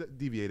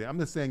deviating. I'm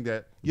just saying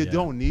that you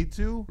don't need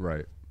to.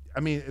 Right. I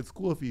mean, it's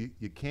cool if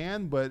you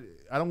can, but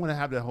I don't want to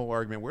have that whole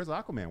argument. Where's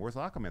Aquaman? Where's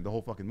Aquaman? The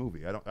whole fucking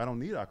movie. I don't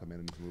need Aquaman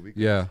in this movie.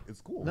 Yeah,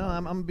 it's cool. No,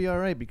 I'm gonna be all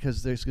right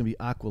because there's gonna be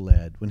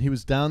Aqualad. When he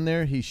was down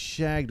there, he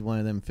shagged one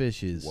of them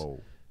fishes.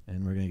 Whoa.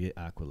 And we're gonna get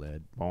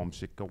Aqualad. Boom,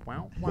 shika,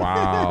 wow.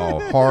 Wow,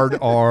 hard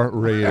R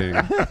rating.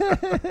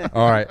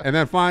 All right, and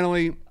then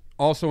finally,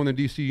 also in the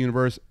DC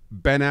universe,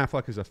 Ben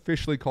Affleck has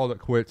officially called it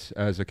quits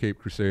as a Cape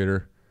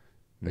Crusader.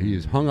 He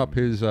has hung up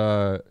his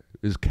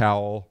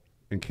cowl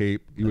and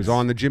cape. He was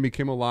on the Jimmy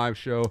Kimmel Live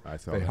show.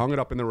 They hung it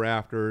up in the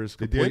rafters.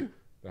 They did?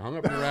 They hung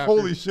up in the rafters.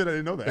 Holy shit, I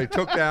didn't know that. They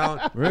took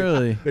down.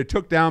 Really? They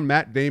took down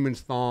Matt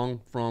Damon's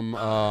thong from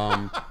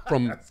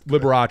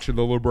Liberace,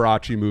 the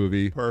Liberace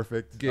movie.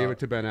 Perfect. Gave it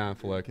to Ben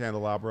Affleck.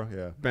 Candelabra,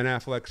 yeah. Ben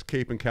Affleck's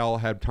cape and cowl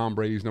had Tom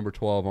Brady's number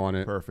 12 on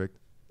it. Perfect.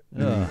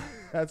 Ugh.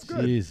 That's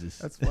good. Jesus.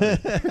 That's funny.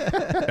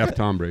 F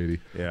Tom Brady.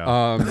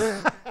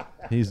 Yeah.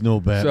 He's no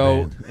bad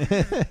So,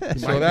 man.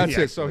 so that's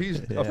it. So he's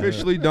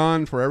officially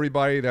done. For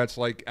everybody that's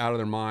like out of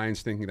their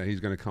minds thinking that he's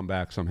going to come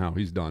back somehow,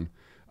 he's done.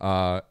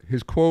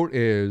 His quote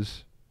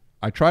is,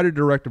 "I tried to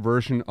direct a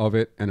version of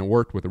it, and it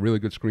worked with a really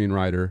good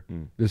screenwriter."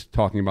 This is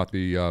talking about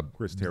the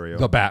Chris Terrio.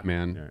 the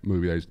Batman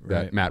movie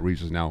that Matt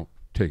Reeves is now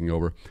taking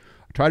over.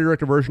 I tried to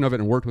direct a version of it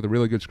and worked with a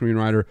really good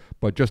screenwriter,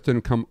 but just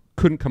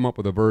couldn't come up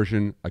with a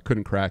version. I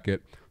couldn't crack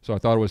it, so I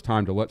thought it was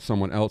time to let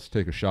someone else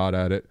take a shot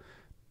at it.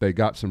 They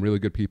got some really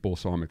good people,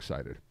 so I'm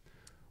excited.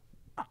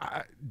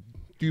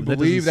 Do you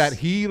believe that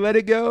he let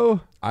it go?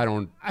 I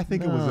don't. I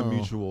think it was a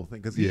mutual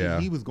thing because Yeah.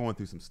 he was going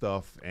through some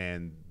stuff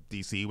and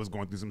DC was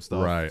going through some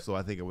stuff. Right. So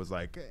I think it was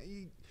like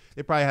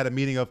they probably had a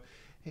meeting of,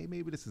 hey,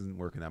 maybe this isn't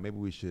working out. Maybe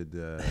we should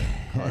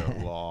cut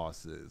our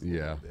losses a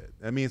little bit.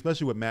 I mean,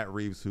 especially with Matt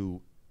Reeves,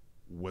 who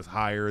was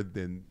hired,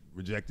 then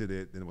rejected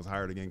it, then was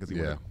hired again because he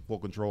wanted full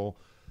control.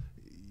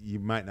 You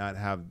might not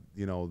have,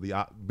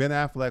 the Ben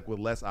Affleck with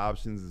less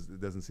options. It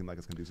doesn't seem like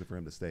it's conducive for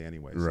him to stay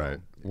anyway. Right.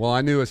 So, Well,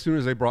 I knew as soon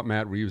as they brought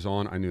Matt Reeves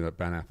on, I knew that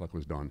Ben Affleck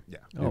was done. Yeah.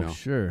 You know?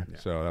 Sure.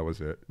 So that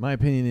was it. My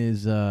opinion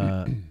is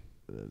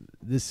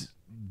this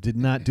did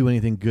not do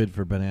anything good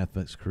for Ben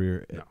Affleck's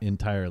career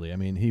entirely. I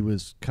mean, he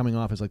was coming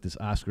off as like this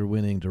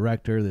Oscar-winning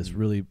director, this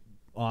really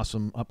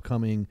awesome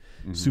upcoming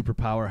super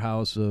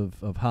powerhouse of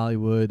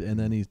Hollywood, and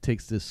then he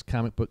takes this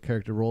comic book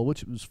character role,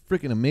 which was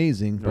freaking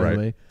amazing, by the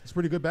way. it's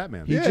pretty good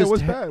Batman. He Yeah, just it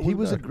was bad. It He was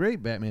was a bad.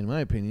 great Batman, in my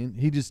opinion.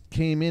 He just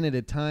came in at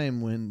a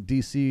time when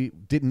DC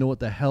didn't know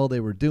what the hell they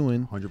were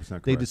doing. 100%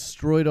 correct. They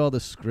destroyed all the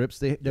scripts.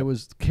 There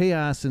was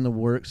chaos in the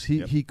works.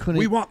 He couldn't.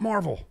 We want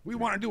Marvel. We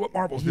want to do what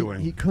Marvel's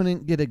doing. He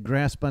couldn't get a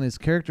grasp on his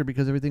character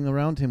because everything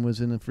around him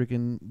was in a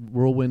freaking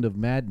whirlwind of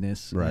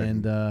madness. Right.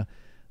 And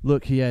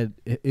look, he had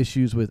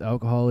issues with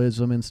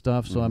alcoholism and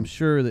stuff, so I'm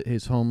sure that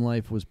his home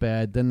life was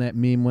bad. Then that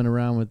meme went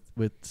around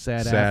with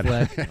Sad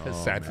Affleck.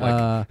 Sad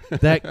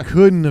Fleck. That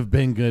couldn't have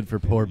been good for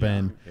poor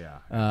Ben.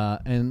 Yeah.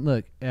 And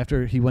look,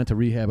 after he went to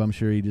rehab, I'm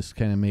sure he just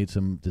kind of made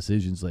some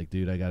decisions like,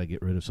 dude, I got to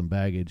get rid of some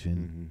baggage.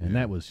 And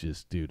that was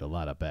just, dude, a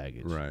lot of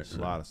baggage. Right. A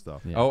lot of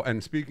stuff. Yeah. Oh,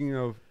 and speaking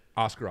of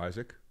Oscar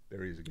Isaac,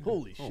 there he is again.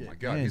 Holy oh shit. my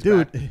God, Man, he's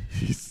dude. back.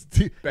 He's,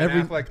 Ben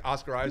Affleck,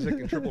 Oscar Isaac,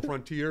 and Triple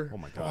Frontier. Oh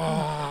my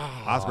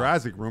God. Oscar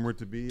Isaac rumored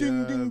to be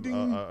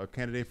a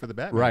candidate for the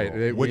Batman Right.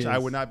 role, which I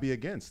is. would not be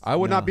against. I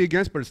would not be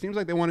against, but it seems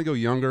like they want to go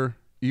younger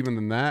even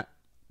than that.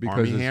 Because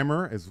Army it's-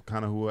 Hammer is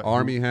kind of who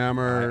Army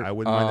Hammer. I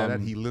wouldn't mind that.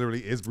 He literally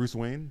is Bruce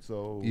Wayne.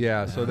 So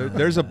Yeah, so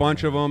there's a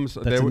bunch of them.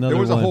 So there another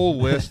was a one. whole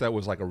list that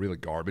was like a really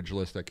garbage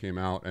list that came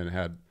out and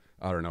had,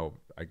 I don't know,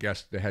 I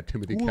guess they had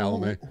Timothy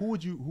Chalamet. Who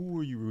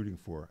were you rooting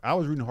for? I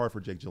was rooting hard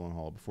for Jake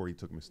Gyllenhaal before he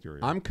took Mysterio.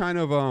 I'm kind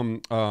of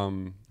I'm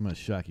going to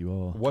shock you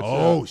all.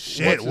 what's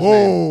shit! what's his Whoa!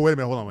 name? Wait a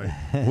minute. Hold on.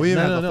 Wait. William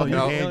has a fucking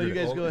no, hand no, you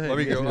grenade. guys go ahead. Let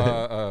me You go.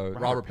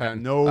 guys Robert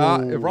Pattinson.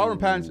 No. If Robert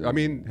Pattinson, I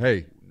mean,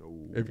 hey,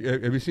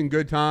 have you seen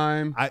Good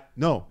Time?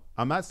 No.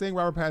 I'm not saying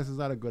Robert Pattinson's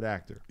not a good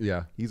actor.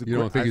 Yeah. He's a You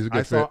don't think he's a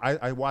good fit?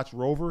 I watched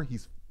Rover.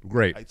 He's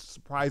Great. I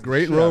surprised.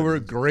 Great the shit out of Rover, me.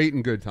 great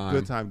and Good Time.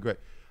 Good time. Great.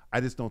 I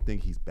just don't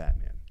think he's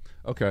Batman.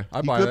 Okay, I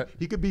He buy could, that.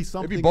 He could be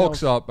something. If he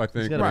bulks else. up, I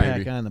think He's got to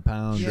maybe. pack on the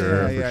pounds.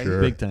 Sure, Yeah, for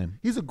sure. Big time.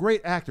 He's a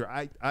great actor.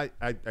 I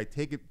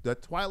take it. The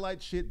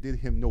Twilight shit did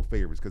him no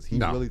favors because he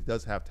No. really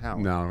does have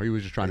talent. No, he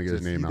was just trying to get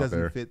his name he out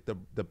there. doesn't fit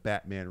the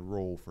Batman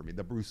role for me,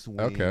 the Bruce Wayne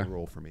Okay.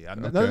 role for me.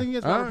 Okay. Nothing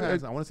against Robert All Pattinson.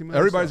 right. I want to see him. in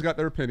Everybody's other got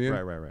their opinion.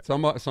 Right.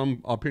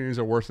 Some opinions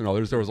are worse than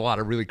others. There was a lot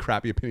of really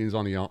crappy opinions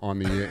on the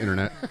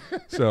internet.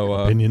 So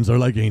Opinions are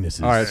like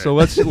anuses. all right, so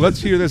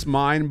let's hear this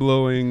mind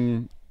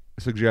blowing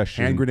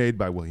suggestion. Hand Grenade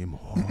by William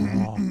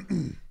Hall.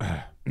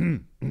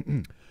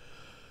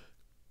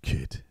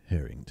 Kit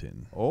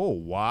Harington. Oh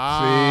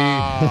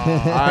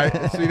wow!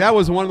 See, that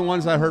was one of the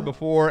ones I heard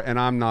before, and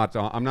I'm not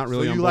really so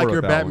on you board like with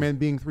your that Batman one.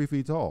 being 3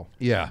 feet tall?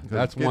 Yeah,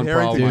 that's Kid one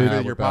Harington problem I would fit have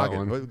in your with that pocket.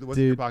 one. What's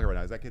in your Dude. pocket right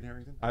now? Is that Kid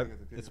Harington? I think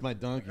it's It's my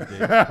donkey, Dave.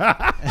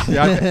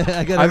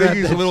 Yeah, gotta I wrap think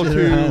he's a that little shit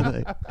too.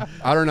 around.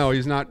 I don't know.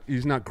 He's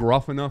not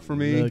gruff enough for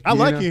me. Look, I you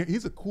like know? him.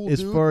 He's a cool As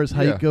dude. far as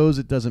height Yeah. goes,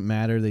 it doesn't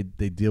matter. They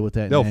deal with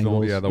that. They'll in film-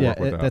 angles. yeah, they'll work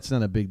with that. That's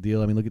not a big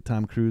deal. I mean, look at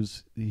Tom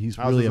Cruise. He's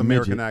How's really his a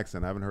American midget.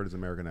 accent? I haven't heard his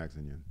American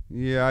accent yet.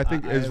 Yeah, I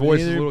think his I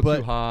voice is either, a little but-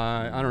 too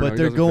high. I don't know. But He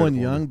they're doesn't fit going for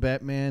me. young.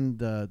 Batman,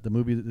 the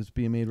movie that's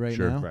being made right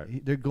Sure. now.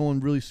 Right. They're going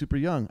really super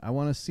young. I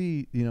want to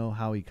see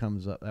how he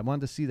comes up. I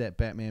want to see that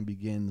Batman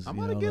Begins. I'm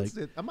you not know, against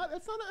like, it. I'm not.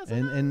 That's not. That's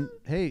And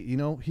hey,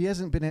 he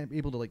hasn't been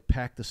able to like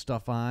pack the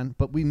stuff on,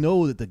 but we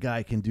know that the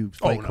guy can do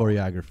fight no.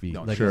 choreography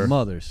like Sure. his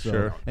mother. So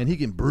Sure. and he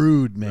can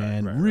brood,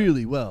 man, right.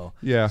 really well.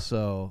 Yeah.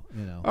 So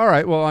All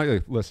right. Well,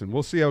 listen.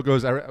 We'll see how it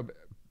goes.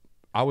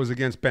 I was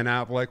against Ben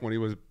Affleck when he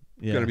was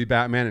going to be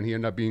Batman, and he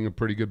ended up being a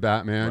pretty good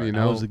Batman. You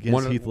know, I was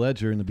against Heath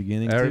Ledger in the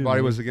beginning. Everybody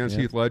too, was against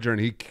Heath Ledger, and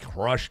he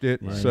crushed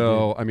it. Yeah,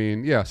 so I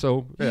mean, yeah.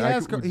 So I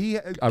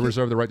Kid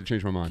reserve the right to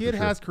change my mind. Kid for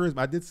sure. has charisma.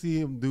 I did see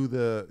him do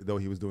though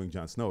he was doing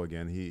Jon Snow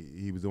again.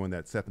 He was doing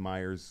that Seth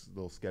Meyers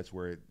little sketch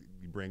where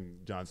you bring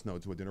Jon Snow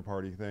to a dinner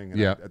party thing.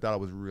 And I thought it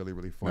was really,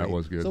 really funny. That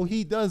was good. So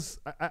he does.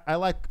 I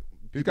like.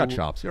 He's got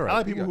chops. You're right. I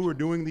like people who are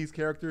doing these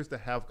characters to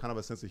have kind of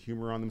a sense of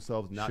humor on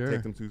themselves, not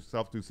take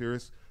themselves too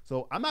serious.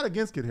 So I'm not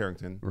against Kid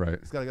Harington. Right.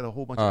 He's got to get a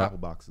whole bunch of apple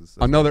boxes.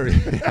 Another.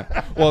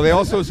 Well, they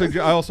also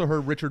I also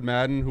heard Richard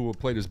Madden, who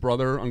played his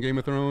brother on Game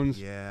of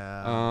Thrones.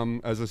 Yeah.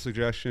 As a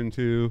suggestion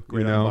too.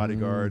 Great on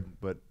Bodyguard,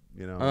 but.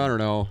 You know, I don't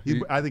know.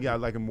 I think I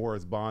like him more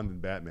as Bond than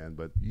Batman,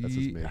 but that's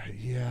just me.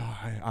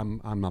 Yeah,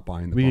 I'm not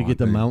buying the. We Bond could get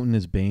the thing. Mountain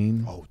as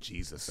Bane. Oh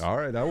Jesus! All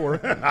right, that'll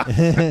work.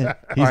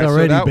 He's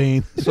already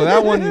Bane. So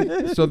that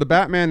one. So the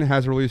Batman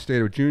has a release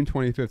date of June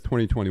 25th,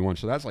 2021.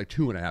 So that's like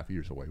 2.5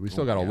 years away. We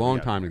still got a long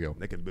time to go.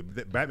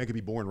 Batman could be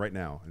born right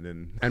now, and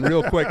then. And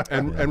real quick,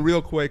 and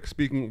real quick,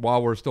 speaking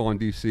while we're still on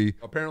DC,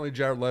 apparently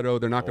Jared Leto.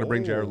 They're not going to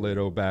bring Jared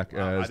Leto back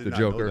as the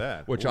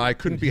Joker, which I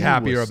couldn't be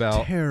happier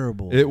about.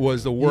 Terrible. It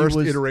was the worst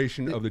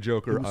iteration of the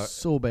Joker. It was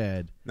so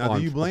bad. Now,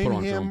 do you blame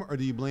him or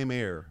do you blame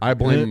Ayer? I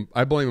blame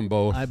them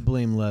both. I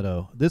blame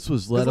Leto. This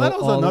was Leto.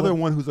 Leto's another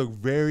one who's a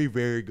very,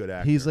 very good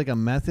actor. He's like a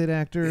method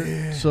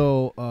actor.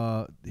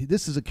 So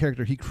this is a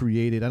character he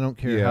created. I don't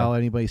care how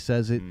anybody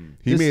says it.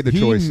 He made the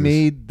choices. He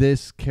made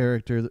this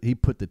character. He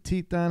put the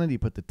teeth on it. He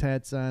put the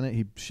tats on it.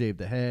 He shaved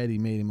the head. He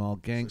made him all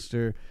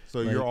gangster.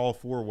 So you're all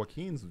for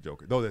Joaquin's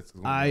Joker? No, that's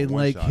I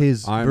like shot.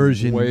 his I'm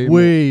version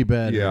way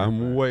better. Yeah,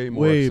 I'm way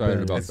more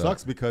excited about it that. It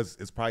sucks because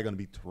it's probably going to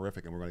be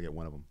terrific, and we're going to get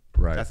one of them.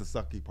 Right. That's the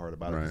sucky part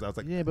about it. Because I was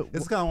like, yeah, but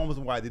it's kind of almost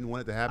why I didn't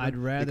want it to happen. I'd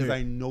rather because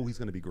I know he's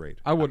going to be great.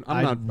 I'm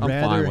fine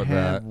rather with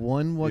have that.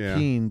 one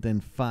Joaquin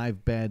than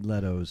 5 bad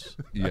Letos.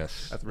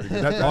 Yes, that's pretty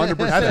good. That's 100%.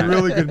 That's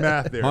really good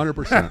math there.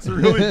 100%. That's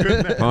really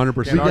good math.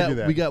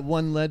 100%. We got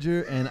one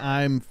Ledger, and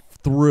I'm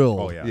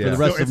thrilled for the It's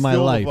rest still- of my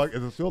life.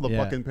 It's still the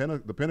fucking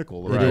the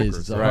pinnacle. Of It Joker. is.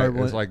 It's a Right. hard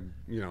one. It's like,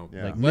 you know,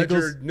 Like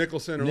Ledger,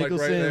 Nicholson are like right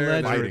there.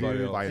 Ledger, And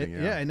everybody else. Fighting,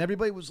 yeah, and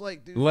everybody was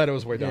like, dude.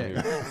 Leto's way down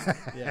here.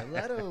 Yeah,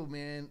 Leto,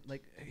 man,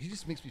 like he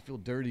just makes me feel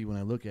dirty when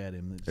I look at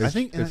him. I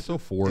think it's so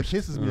forced. It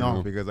pisses me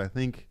off because I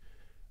think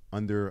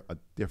under a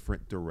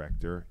different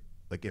director,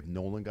 like if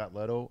Nolan got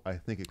Leto, I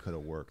think it could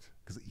have worked.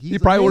 Because He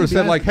probably would have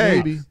said like,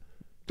 "Hey,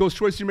 those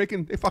choices you're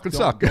making, they fucking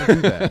suck." Don't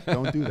do that.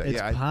 Don't do that.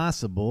 It's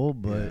possible,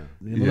 but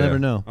you'll Yeah. never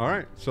know. All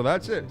right, so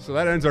that's it. So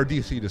that ends our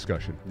DC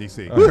discussion.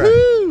 DC.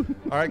 Okay.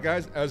 All right,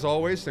 guys. As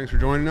always, thanks for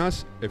joining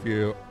us. If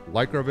you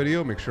like our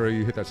video, make sure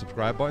you hit that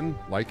subscribe button,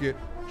 like it,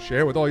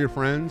 share it with all your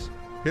friends.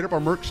 Hit up our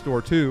merch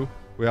store too.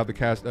 We have the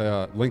cast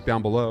link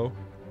down below.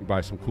 You can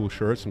buy some cool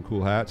shirts, some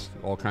cool hats,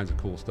 all kinds of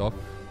cool stuff.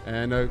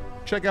 And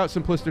check out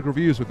Simplistic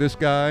Reviews with this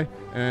guy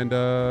and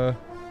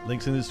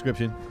Links in the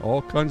description.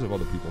 all kinds of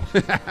other people.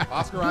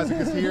 Oscar Isaac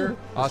is here.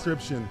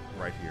 Description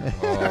right here.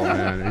 Oh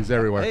man, he's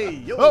everywhere. Hey,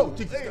 yo. Oh,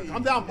 Jesus,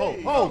 calm down,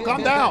 Poe.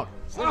 Calm down.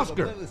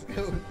 Oscar.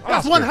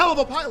 That's one hell of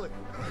a pilot.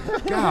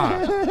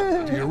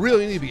 God, do you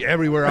really need to be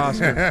everywhere,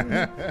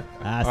 Oscar?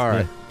 All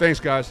right, thanks,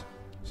 guys.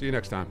 See you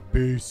next time.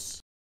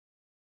 Peace.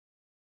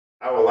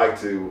 I would like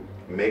to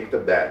make the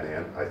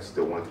Batman. I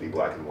still want it to be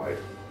black and white.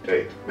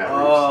 Hey, Matt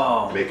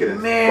Reeves, make it in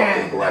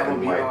fucking black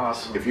and white.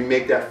 Awesome. If you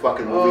make that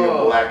fucking movie in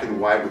black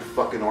and white with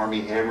fucking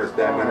Army Hammers,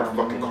 Batman, or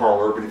fucking Carl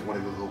Urban, if you want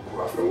to do a little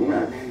gruff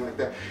Batman like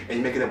that, and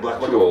you make it in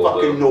black like a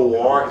fucking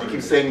noir, you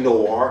keep saying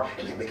noir,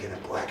 and you make it in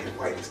black and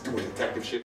white, it's doing detective shit.